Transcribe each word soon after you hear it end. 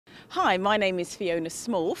Hi, my name is Fiona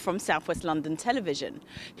Small from South West London Television.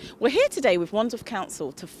 We're here today with Wandsworth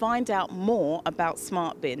Council to find out more about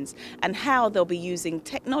smart bins and how they'll be using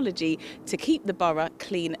technology to keep the borough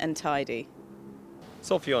clean and tidy.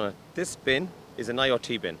 So Fiona, this bin is an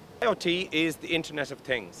IoT bin. IoT is the Internet of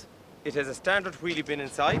Things. It has a standard wheelie bin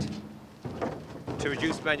inside to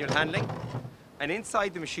reduce manual handling, and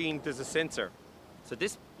inside the machine there's a sensor. So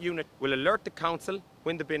this unit will alert the council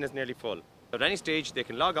when the bin is nearly full. At any stage they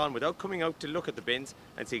can log on without coming out to look at the bins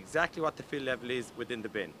and see exactly what the fill level is within the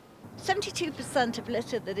bin. 72% of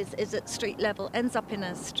litter that is at street level ends up in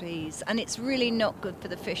our streets, and it's really not good for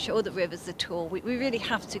the fish or the rivers at all. We really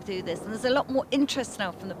have to do this, and there's a lot more interest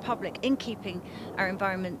now from the public in keeping our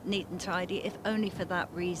environment neat and tidy, if only for that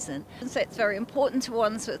reason. And so it's very important to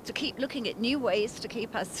Wandsworth to keep looking at new ways to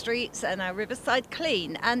keep our streets and our riverside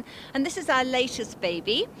clean, and this is our latest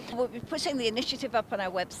baby. We'll be putting the initiative up on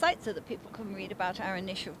our website so that people can read about our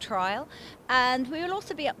initial trial, and we will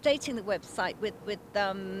also be updating the website with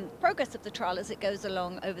progress of the trial as it goes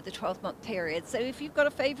along over the 12-month period. So if you've got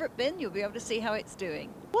a favourite bin, you'll be able to see how it's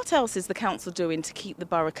doing. What else is the council doing to keep the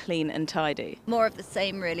borough clean and tidy? More of the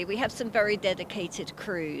same, really. We have some very dedicated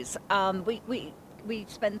crews. We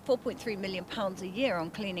spend £4.3 million a year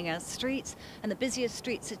on cleaning our streets, and the busiest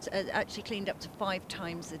streets are actually cleaned up to 5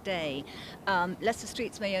 times a day. Lesser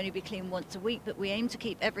streets may only be cleaned once a week, but we aim to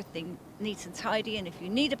keep everything neat and tidy, and if you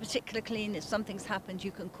need a particular clean, if something's happened,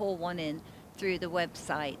 you can call one in through the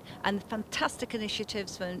website. And fantastic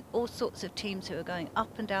initiatives from all sorts of teams who are going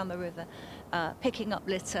up and down the river, picking up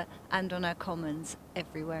litter, and on our commons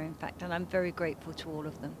everywhere, in fact, and I'm very grateful to all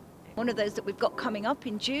of them. One of those that we've got coming up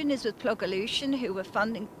in June is with Plogolution, who we're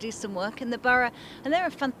funding to do some work in the borough, and they're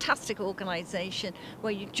a fantastic organisation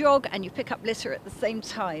where you jog and you pick up litter at the same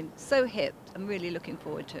time. So hip. I'm really looking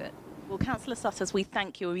forward to it. Well, Councillor Sutters, we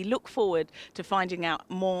thank you. We look forward to finding out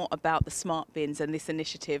more about the smart bins and this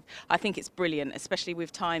initiative. I think it's brilliant, especially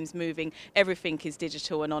with times moving. Everything is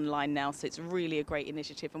digital and online now, so it's really a great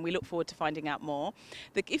initiative, and we look forward to finding out more.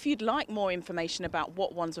 If you'd like more information about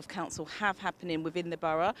what Wandsworth Council have happening within the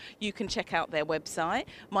borough, you can check out their website.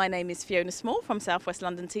 My name is Fiona Small from South West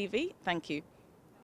London TV. Thank you.